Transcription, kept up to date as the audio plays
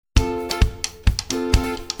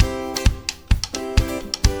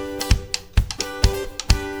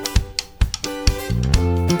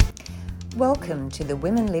Welcome to the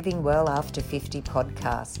Women Living Well After 50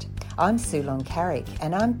 podcast. I'm Sulon Carrick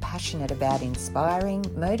and I'm passionate about inspiring,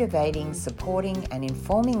 motivating, supporting and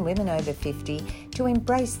informing women over 50 to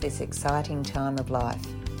embrace this exciting time of life.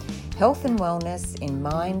 Health and wellness in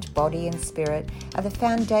mind, body and spirit are the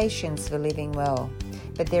foundations for living well,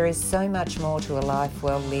 but there is so much more to a life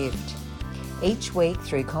well lived. Each week,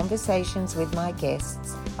 through conversations with my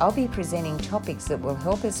guests, I'll be presenting topics that will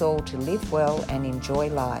help us all to live well and enjoy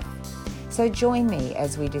life. So join me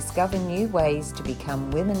as we discover new ways to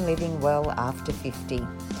become women living well after 50.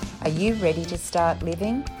 Are you ready to start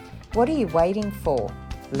living? What are you waiting for?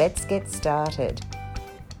 Let's get started.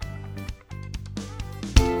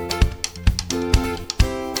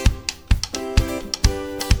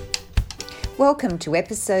 Welcome to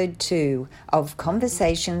episode 2 of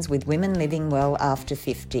Conversations with Women Living Well After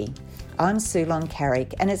 50. I'm Sulon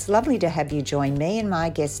Carrick and it's lovely to have you join me and my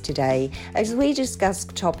guest today as we discuss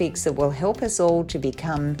topics that will help us all to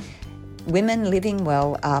become women living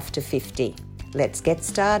well after 50. Let's get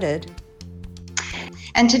started.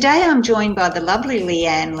 And today I'm joined by the lovely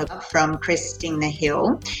Leanne from Cresting the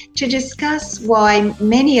Hill to discuss why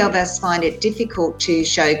many of us find it difficult to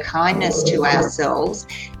show kindness to ourselves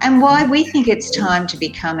and why we think it's time to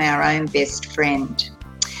become our own best friend.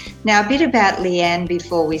 Now, a bit about Leanne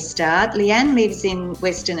before we start. Leanne lives in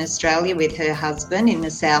Western Australia with her husband in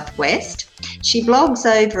the southwest. She blogs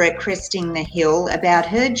over at Cresting the Hill about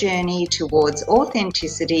her journey towards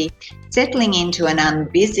authenticity, settling into an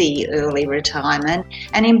unbusy early retirement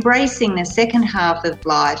and embracing the second half of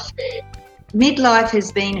life. Midlife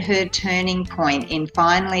has been her turning point in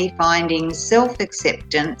finally finding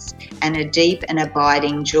self-acceptance and a deep and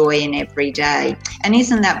abiding joy in every day. And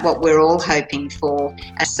isn't that what we're all hoping for?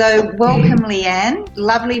 So welcome, Leanne.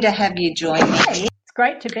 Lovely to have you join me. It's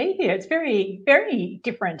great to be here. It's very, very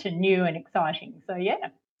different and new and exciting. So, yeah,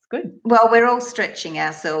 it's good. Well, we're all stretching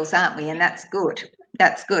ourselves, aren't we? And that's good.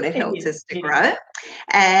 That's good. It helps us to grow.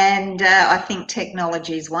 And I think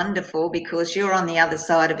technology is wonderful because you're on the other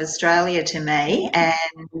side of Australia to me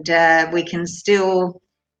and we can still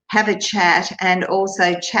have a chat and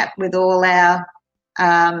also chat with all our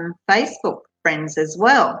Facebook friends as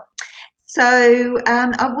well. So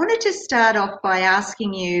I wanted to start off by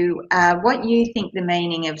asking you what you think the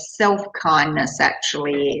meaning of self-kindness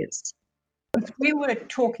actually is. We were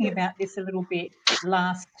talking about this a little bit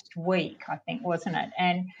last week, I think, wasn't it?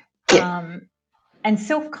 And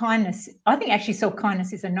self-kindness, I think actually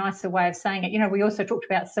self-kindness is a nicer way of saying it. You know, we also talked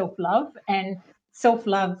about self-love, and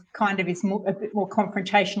self-love kind of is a bit more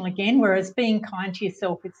confrontational again, whereas being kind to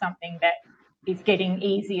yourself is something that is getting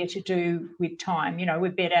easier to do with time. You know,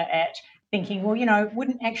 we're better at thinking, well, you know, it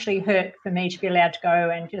wouldn't actually hurt for me to be allowed to go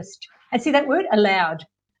and see that word, allowed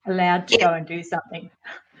to go and do something.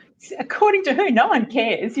 According to who? No one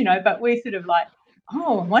cares, you know, but we're sort of like,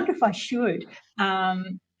 oh, I wonder if I should.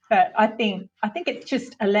 But I think it's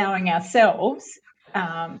just allowing ourselves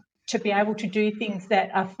to be able to do things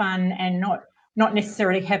that are fun and not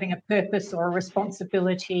necessarily having a purpose or a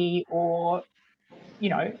responsibility or,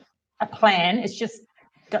 you know, a plan. It's just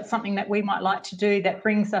got something that we might like to do that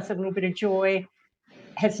brings us a little bit of joy,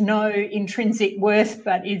 has no intrinsic worth,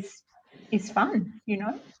 but is fun, you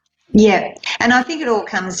know. Yeah, and I think it all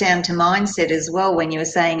comes down to mindset as well. When you were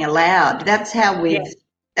saying allowed, that's how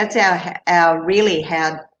that's how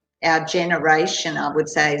our generation, I would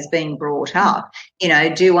say, has been brought up. You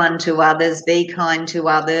know, do unto others, be kind to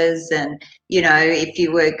others, and you know, if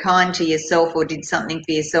you were kind to yourself or did something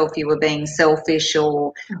for yourself, you were being selfish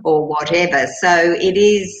or whatever. So it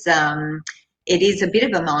is a bit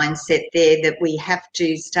of a mindset there that we have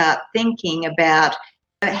to start thinking about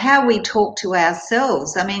how we talk to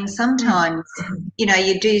ourselves. I mean, sometimes, you know,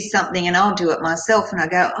 you do something and I'll do it myself and I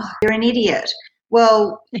go, oh, you're an idiot.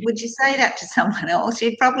 Well, would you say that to someone else?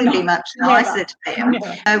 You'd probably be much nicer to them. You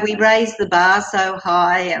know, we raise the bar so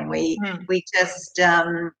high and we just,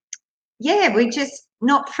 we're just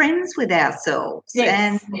not friends with ourselves.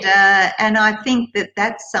 Yes. And I think that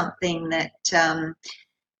that's something that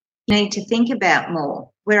you need to think about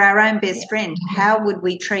more. We're our own best friend. How would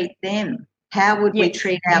we treat them? How would we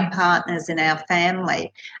treat our partners and our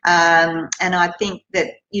family? And I think that,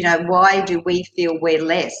 you know, why do we feel we're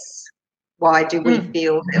less? Why do we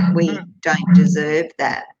feel that we don't deserve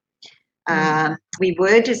that? We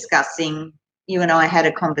were discussing, you and I had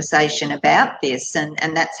a conversation about this, and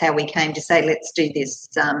that's how we came to say, let's do this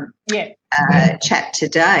chat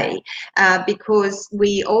today, because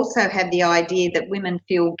we also have the idea that women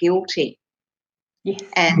feel guilty. Yes.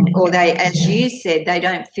 Or they, as you said, they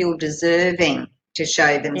don't feel deserving to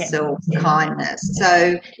show themselves kindness.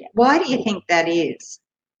 So why do you think that is?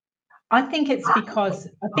 I think it's because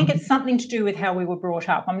I think it's something to do with how we were brought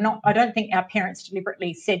up. I don't think our parents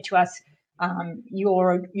deliberately said to us,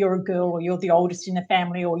 you're a girl, or you're the oldest in the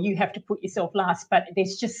family, or you have to put yourself last. But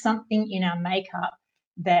there's just something in our makeup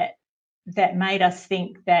that made us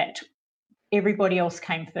think that everybody else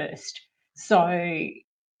came first. So,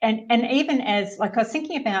 and even as, like, I was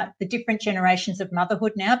thinking about the different generations of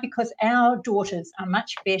motherhood now, because our daughters are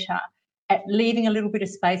much better at leaving a little bit of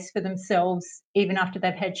space for themselves even after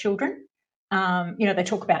they've had children. They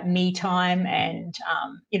talk about me time and,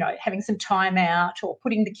 having some time out, or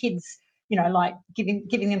putting the kids, like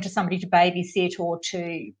giving them to somebody to babysit or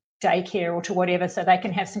to daycare or to whatever, so they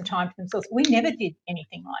can have some time for themselves. We never did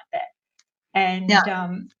anything like that. And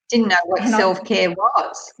didn't know what self-care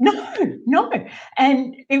was. No.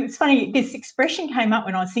 And it was funny, this expression came up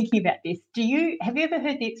when I was thinking about this. Have you ever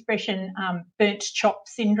heard the expression burnt chop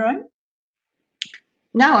syndrome?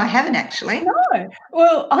 No, I haven't actually. No.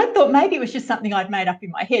 Well, I thought maybe it was just something I'd made up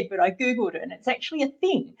in my head, but I Googled it and it's actually a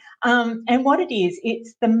thing. And what it is,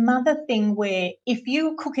 it's the mother thing where if you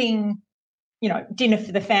were cooking, dinner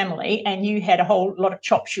for the family and you had a whole lot of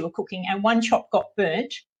chops you were cooking and one chop got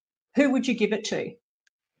burnt, who would you give it to?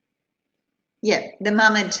 Yeah, the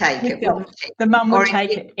mum would take it, wouldn't she? The mum would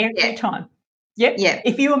take it every time. Yep. Yeah.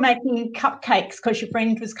 If you were making cupcakes because your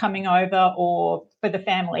friend was coming over or for the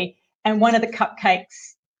family, and one of the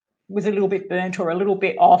cupcakes was a little bit burnt or a little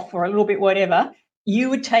bit off or a little bit whatever, you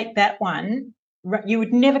would take that one. You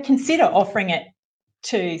would never consider offering it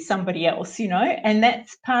to somebody else, and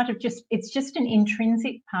that's part of it's just an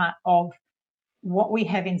intrinsic part of what we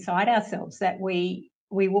have inside ourselves, that we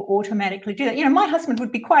will automatically do that. My husband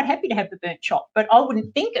would be quite happy to have the burnt chop, but I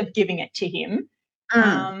wouldn't think of giving it to him.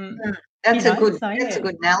 That's a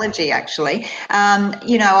good analogy, actually.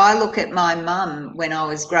 I look at my mum when I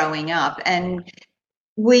was growing up, and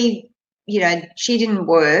she didn't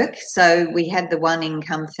work, so we had the one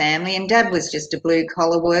income family, and Dad was just a blue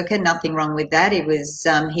collar worker. Nothing wrong with that.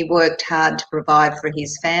 He worked hard to provide for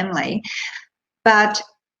his family, but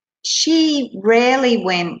she rarely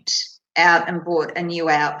went out and bought a new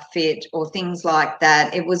outfit or things like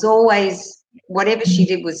that. It was always, whatever she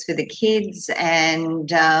did was for the kids,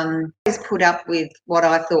 and always put up with what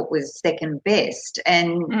I thought was second best.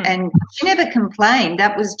 And she never complained.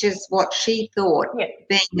 That was just what she thought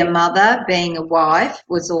being a mother, being a wife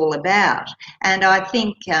was all about. And I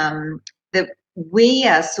think that we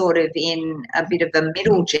are sort of in a bit of a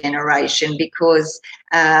middle generation, because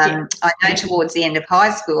I know towards the end of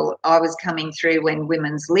high school I was coming through when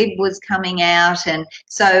Women's Lib was coming out, and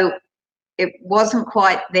so it wasn't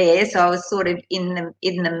quite there, so I was sort of in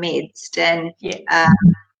the midst. And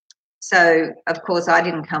so of course I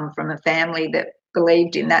didn't come from a family that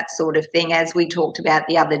believed in that sort of thing. As we talked about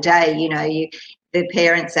the other day, the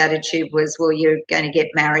parents' attitude was, well, you're going to get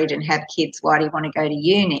married and have kids, why do you want to go to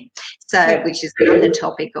uni? So, which is another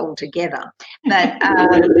topic altogether. But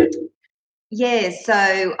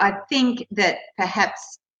so I think that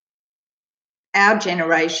perhaps our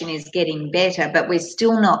generation is getting better, but we're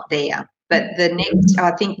still not there. But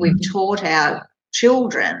I think we've taught our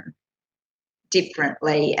children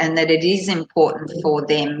differently, and that it is important for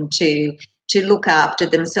them to look after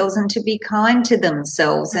themselves and to be kind to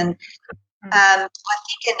themselves. And I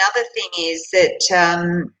think another thing is that,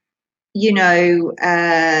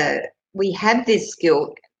 we have this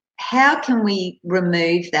guilt. How can we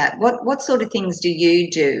remove that? What sort of things do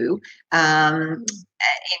you do in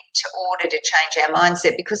order to change our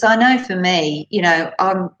mindset? Because I know for me,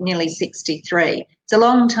 I'm nearly 63. It's a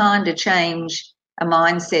long time to change a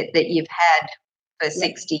mindset that you've had for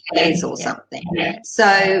 60 years or something.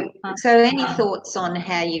 So any thoughts on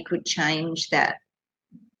how you could change that?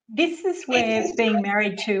 This is where being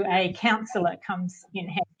married to a counsellor comes in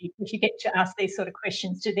handy, because you get to ask these sort of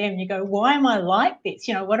questions to them. You go, why am I like this?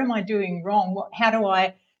 What am I doing wrong? How do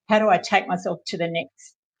I take myself to the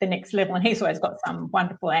next level? And he's always got some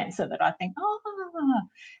wonderful answer that I think,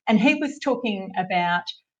 And he was talking about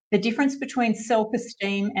the difference between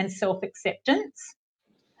self-esteem and self-acceptance.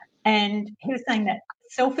 And he was saying that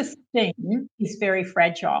self-esteem is very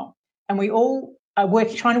fragile, and we all are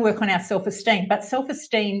trying to work on our self-esteem, but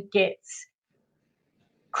self-esteem gets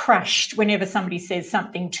crushed whenever somebody says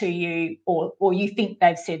something to you, or you think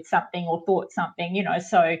they've said something or thought something,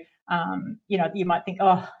 So, you might think,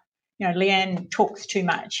 Leanne talks too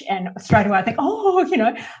much, and straight away I think,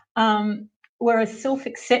 whereas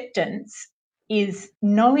self-acceptance is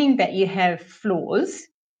knowing that you have flaws,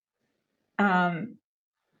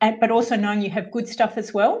 but also knowing you have good stuff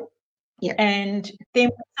as well. Yeah. And then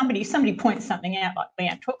when somebody points something out, like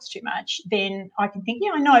Leanne talks too much, then I can think,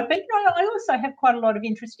 yeah, I know, but I also have quite a lot of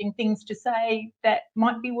interesting things to say that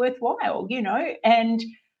might be worthwhile, and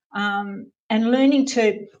learning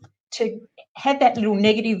to have that little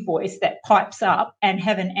negative voice that pipes up and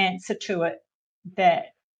have an answer to it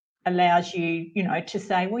that allows you, to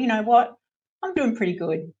say, well, you know what, I'm doing pretty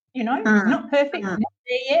good, not perfect, not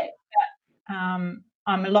there yet, but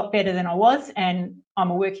I'm a lot better than I was, and I'm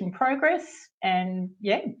a work in progress, and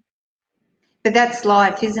yeah. But that's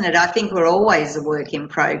life, isn't it? I think we're always a work in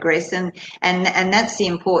progress, and that's the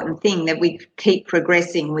important thing, that we keep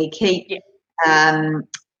progressing. We keep,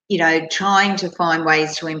 trying to find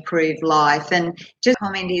ways to improve life. And just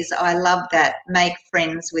comment is, I love that. Make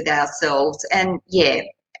friends with ourselves, and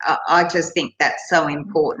I just think that's so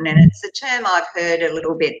important. And it's a term I've heard a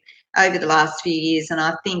little bit over the last few years, and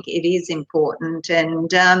I think it is important. And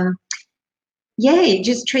you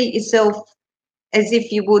just treat yourself as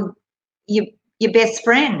if you would your best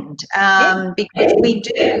friend, because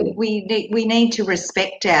we need to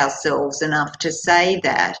respect ourselves enough to say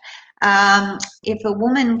that. If a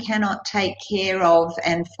woman cannot take care of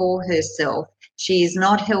and for herself, she is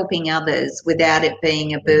not helping others without it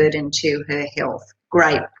being a burden to her health.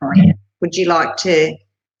 Great point. Would you like to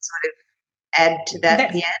sort of add to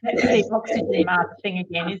that? That's the oxygen mask thing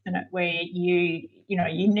again, isn't it? Where you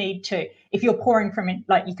need to, if you're pouring from it,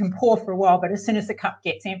 like you can pour for a while, but as soon as the cup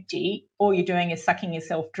gets empty, all you're doing is sucking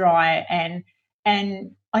yourself dry. And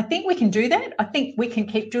I think we can do that. I think we can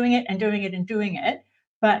keep doing it and doing it and doing it,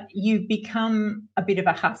 but you become a bit of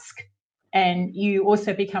a husk, and you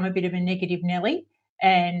also become a bit of a negative Nelly.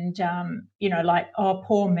 And, like, oh,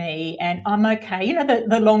 poor me, and I'm okay.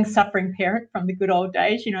 The long-suffering parent from the good old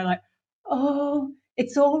days, like, oh,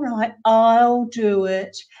 it's all right, I'll do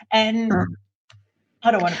it. And I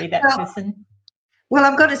don't want to be that person. Well,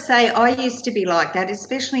 I've got to say, I used to be like that,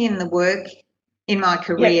 especially in the work in my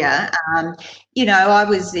career. I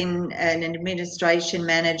was in an administration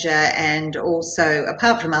manager, and also,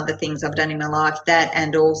 apart from other things I've done in my life, that,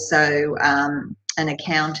 and also an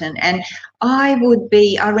accountant. And I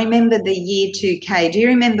remember the year 2K. Do you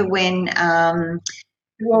remember when the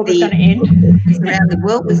world was going to end? Around the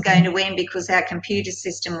world was going to end because our computer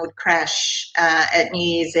system would crash at New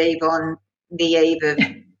Year's Eve, on the eve of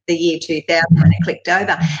the year 2000, when it clicked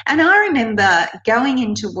over. And I remember going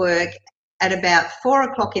into work at about 4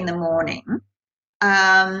 o'clock in the morning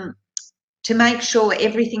to make sure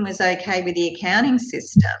everything was okay with the accounting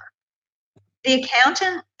system. The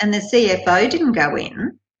accountant and the CFO didn't go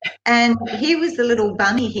in, and he was the little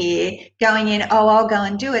bunny here going in, oh, I'll go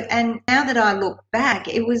and do it. And now that I look back,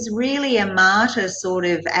 it was really a martyr sort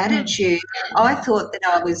of attitude. I thought that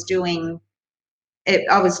I was doing it,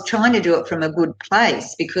 I was trying to do it from a good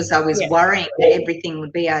place, because I was worrying that everything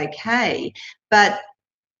would be okay. But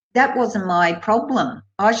that wasn't my problem.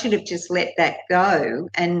 I should have just let that go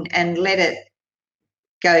and let it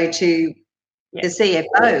go to the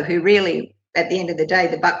CFO, who really, at the end of the day,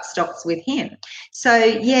 the buck stops with him. So,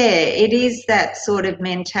 it is that sort of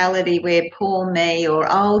mentality where, poor me, or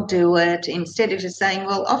I'll do it, instead of just saying,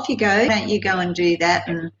 well, off you go, don't you go and do that?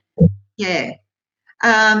 And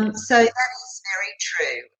so that is very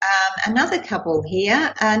true. Another couple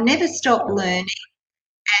here, never stop learning,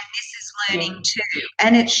 and this is learning too,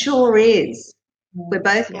 and it sure is. We're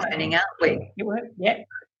both learning, aren't we?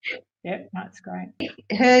 Yeah, that's great.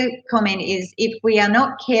 Her comment is, if we are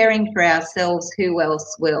not caring for ourselves, who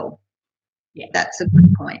else will? Yeah, that's a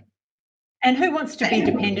good point. And who wants to be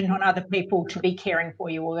dependent on other people to be caring for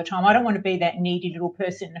you all the time? I don't want to be that needy little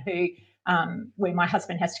person who, where my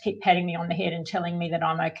husband has to keep patting me on the head and telling me that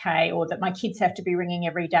I'm okay, or that my kids have to be ringing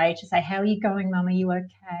every day to say, how are you going, Mum? Are you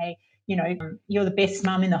okay? You're the best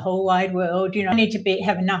mum in the whole wide world. I need to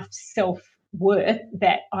have enough self-worth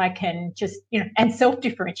that I can just, and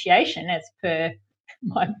self-differentiation, as per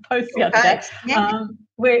my post the other day,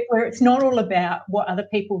 where it's not all about what other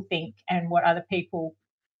people think and what other people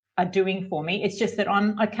are doing for me. It's just that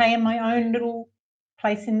I'm okay in my own little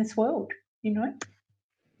place in this world,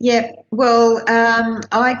 Yeah, well,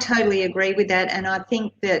 I totally agree with that, and I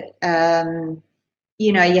think that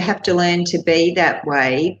you have to learn to be that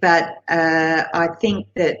way. But I think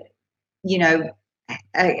that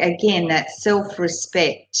again, that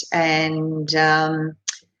self-respect, and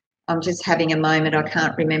I'm just having a moment. I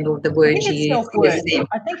can't remember the word you used. Self-worth.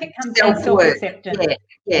 I think it comes down to self-acceptance.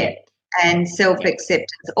 Yeah. And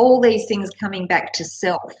self-acceptance, all these things coming back to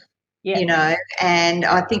self, and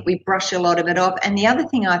I think we brush a lot of it off. And the other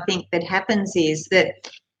thing I think that happens is that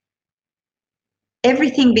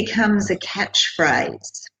everything becomes a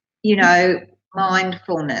catchphrase.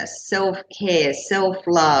 mindfulness, self-care,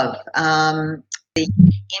 self-love. The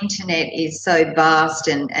internet is so vast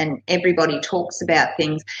and everybody talks about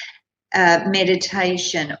things.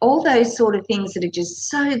 Meditation, all those sort of things that are just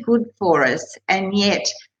so good for us, and yet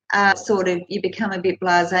sort of you become a bit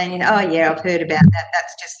blasé and oh yeah, I've heard about that,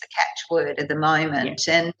 that's just the catchword at the moment,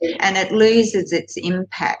 and it loses its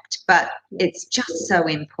impact, but it's just so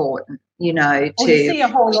important, you see a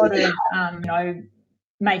whole lot of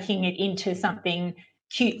making it into something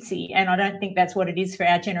cutesy, and I don't think that's what it is for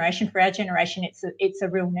our generation. For our generation, it's a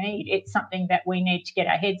real need. It's something that we need to get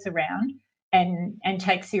our heads around and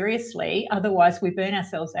take seriously. Otherwise, we burn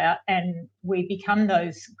ourselves out and we become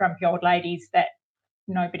those grumpy old ladies that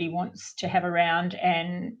nobody wants to have around.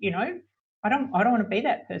 And I don't want to be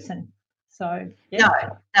that person. So yeah.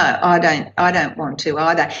 No, I don't want to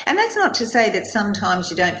either. And that's not to say that sometimes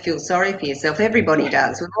you don't feel sorry for yourself. Everybody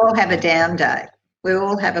does. We all have a down day. We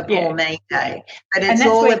all have a poor me day. But it's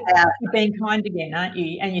all about you're being kind again, aren't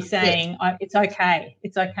you? And you're saying it's okay.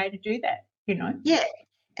 It's okay to do that. Yeah.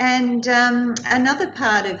 And another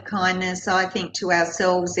part of kindness, I think, to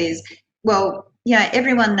ourselves is, well,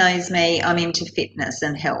 everyone knows me. I'm into fitness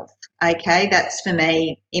and health. Okay, that's for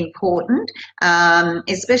me important,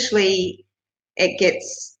 especially it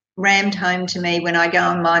gets rammed home to me when I go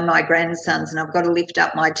and mind my grandsons and I've got to lift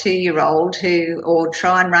up my 2-year-old or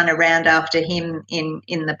try and run around after him in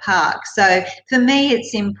the park. So for me,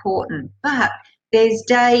 it's important. But there's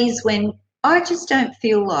days when I just don't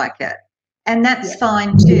feel like it. And that's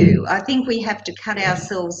fine too. I think we have to cut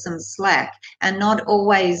ourselves some slack and not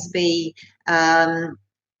always be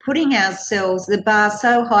putting ourselves, the bar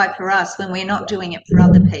so high for us when we're not doing it for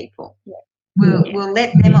other people. We'll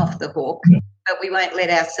let them off the hook, but we won't let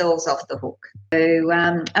ourselves off the hook.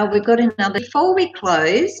 So we've got another. Before we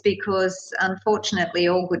close, because unfortunately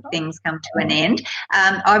all good things come to an end,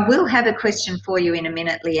 I will have a question for you in a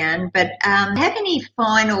minute, Leanne, but have any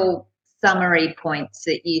final summary points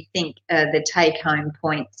that you think are the take-home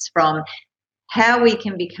points from how we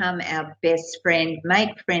can become our best friend,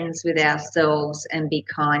 make friends with ourselves and be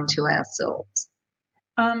kind to ourselves?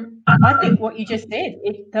 I think what you just said,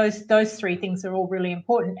 those 3 things are all really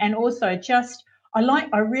important. And also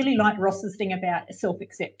I really like Ross's thing about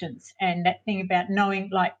self-acceptance and that thing about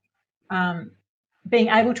knowing, being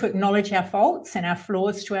able to acknowledge our faults and our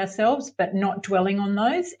flaws to ourselves, but not dwelling on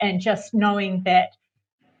those, and just knowing that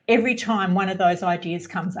every time one of those ideas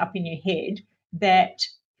comes up in your head, that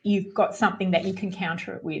you've got something that you can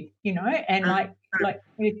counter it with, and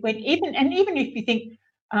even if you think,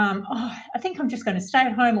 I think I'm just going to stay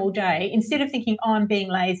at home all day, instead of thinking, I'm being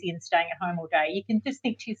lazy and staying at home all day, you can just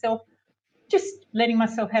think to yourself, just letting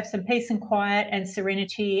myself have some peace and quiet and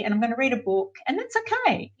serenity, and I'm going to read a book, and that's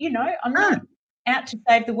okay. I'm not out to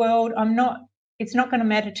save the world. It's not going to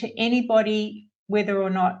matter to anybody whether or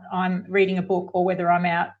not I'm reading a book or whether I'm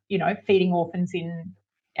out, feeding orphans in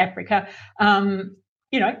Africa.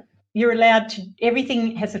 You're allowed to,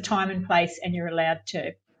 everything has a time and place, and you're allowed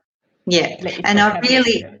to. Yeah. And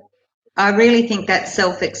I really think that's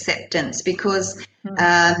self-acceptance, because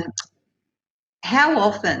how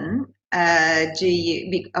often do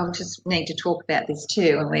you, I'll just need to talk about this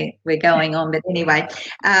too, and we're going on, but anyway,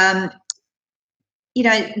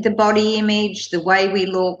 the body image, the way we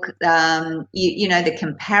look, the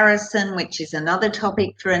comparison, which is another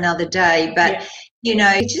topic for another day, but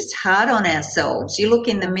it's just hard on ourselves. You look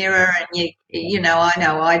in the mirror and I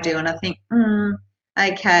know I do, and I think,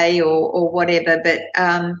 okay, or whatever, but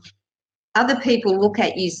other people look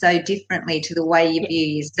at you so differently to the way you view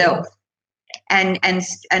yourself. And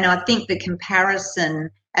I think the comparison,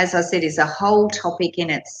 as I said, is a whole topic in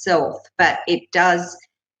itself, but it does,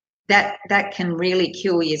 that can really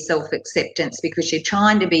kill your self-acceptance, because you're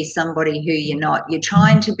trying to be somebody who you're not. You're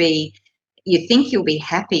trying to be, you think you'll be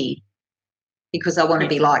happy because I want to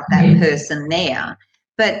be like that person there,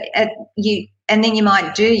 but and then you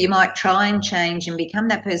might try and change and become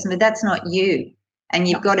that person, but that's not you. And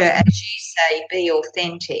you've got to, as you say, be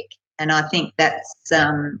authentic. And I think that's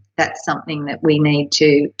something that we need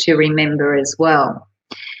to remember as well.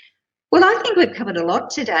 Well, I think we've covered a lot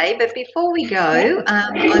today, but before we go,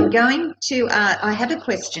 I'm going to, I have a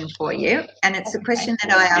question for you, and it's a question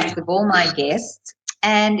that I ask of all my guests,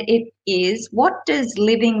 and it is, what does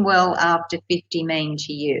living well after 50 mean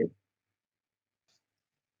to you?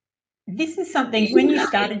 This is something, when you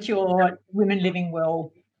started your Women Living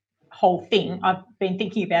Well whole thing, I've been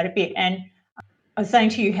thinking about a bit, and I was saying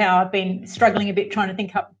to you how I've been struggling a bit trying to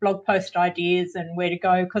think up blog post ideas and where to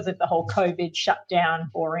go because of the whole COVID shutdown,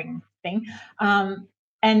 boring thing.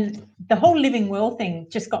 And the whole living well thing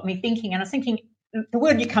just got me thinking, and I was thinking, the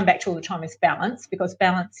word you come back to all the time is balance, because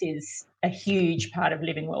balance is a huge part of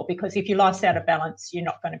living well, because if your life's out of balance, you're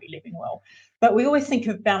not going to be living well. But we always think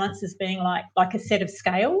of balance as being like a set of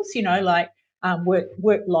scales, like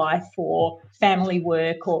work life or family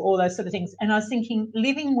work or all those sort of things. And I was thinking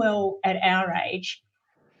living well at our age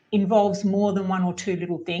involves more than one or two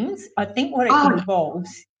little things. I think what it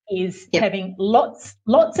involves is having lots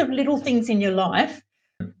of little things in your life,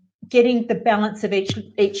 getting the balance of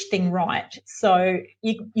each thing right. So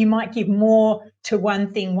you might give more to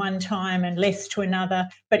one thing one time and less to another.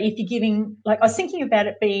 But if you're giving, I was thinking about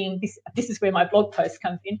it being, this is where my blog post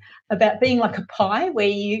comes in, about being like a pie, where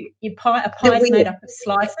a pie is made up of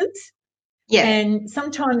slices. Yeah. And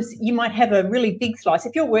sometimes you might have a really big slice.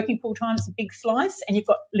 If you're working full time, it's a big slice, and you've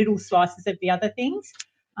got little slices of the other things.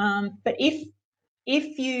 But if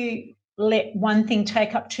you let one thing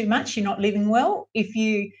take up too much, you're not living well. If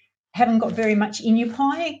you haven't got very much in your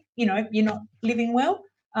pie, you're not living well.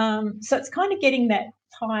 So it's kind of getting that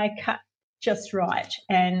pie cut just right.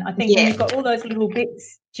 And I think when you've got all those little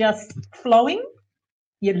bits just flowing,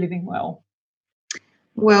 you're living well.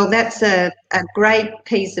 Well, that's a great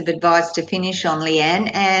piece of advice to finish on, Leanne.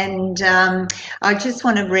 And I just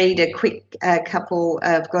want to read a quick couple.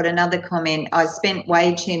 I've got another comment. I spent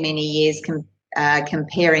way too many years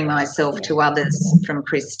comparing myself to others, from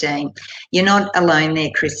Christine. You're not alone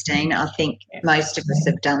there, Christine. I think most of us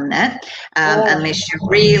have done that, unless you're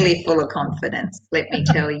really full of confidence, let me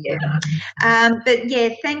tell you. But yeah,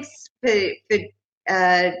 thanks for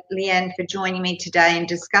Leanne, for joining me today and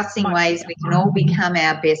discussing ways we can all become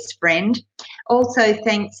our best friend. Also,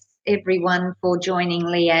 thanks everyone for joining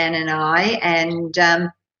Leanne and I, and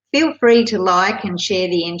feel free to like and share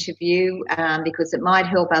the interview because it might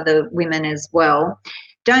help other women as well.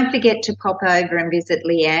 Don't forget to pop over and visit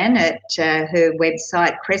Leanne at her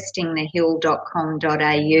website,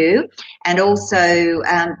 crestingthehill.com.au, and also,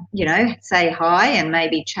 say hi and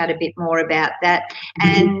maybe chat a bit more about that,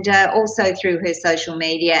 and also through her social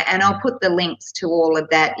media. And I'll put the links to all of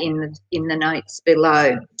that in the notes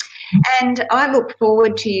below. And I look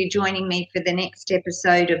forward to you joining me for the next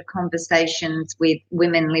episode of Conversations with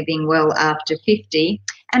Women Living Well After 50.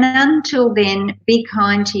 And until then, be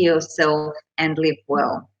kind to yourself and live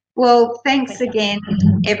well. Well, thanks again,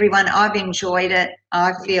 everyone. I've enjoyed it.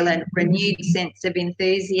 I feel a renewed sense of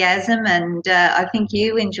enthusiasm, and I think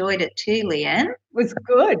you enjoyed it too, Leanne. It was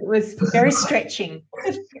good. It was very stretching.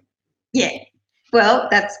 Yeah. Well,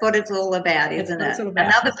 that's what it's all about, isn't it?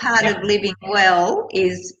 Another part of living well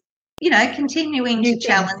is continuing to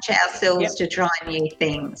challenge ourselves to try new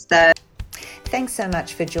things. So thanks so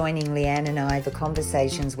much for joining Leanne and I for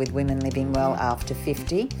Conversations with Women Living Well After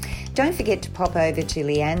 50. Don't forget to pop over to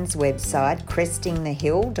Leanne's website,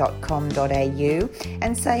 crestingthehill.com.au,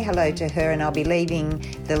 and say hello to her, and I'll be leaving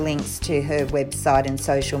the links to her website and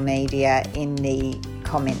social media in the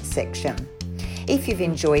comments section. If you've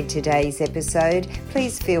enjoyed today's episode,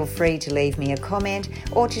 please feel free to leave me a comment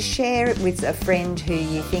or to share it with a friend who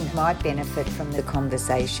you think might benefit from the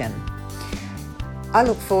conversation. I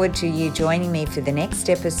look forward to you joining me for the next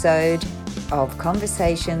episode of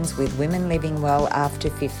Conversations with Women Living Well After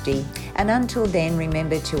 50. And until then,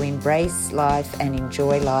 remember to embrace life and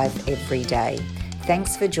enjoy life every day.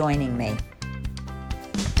 Thanks for joining me.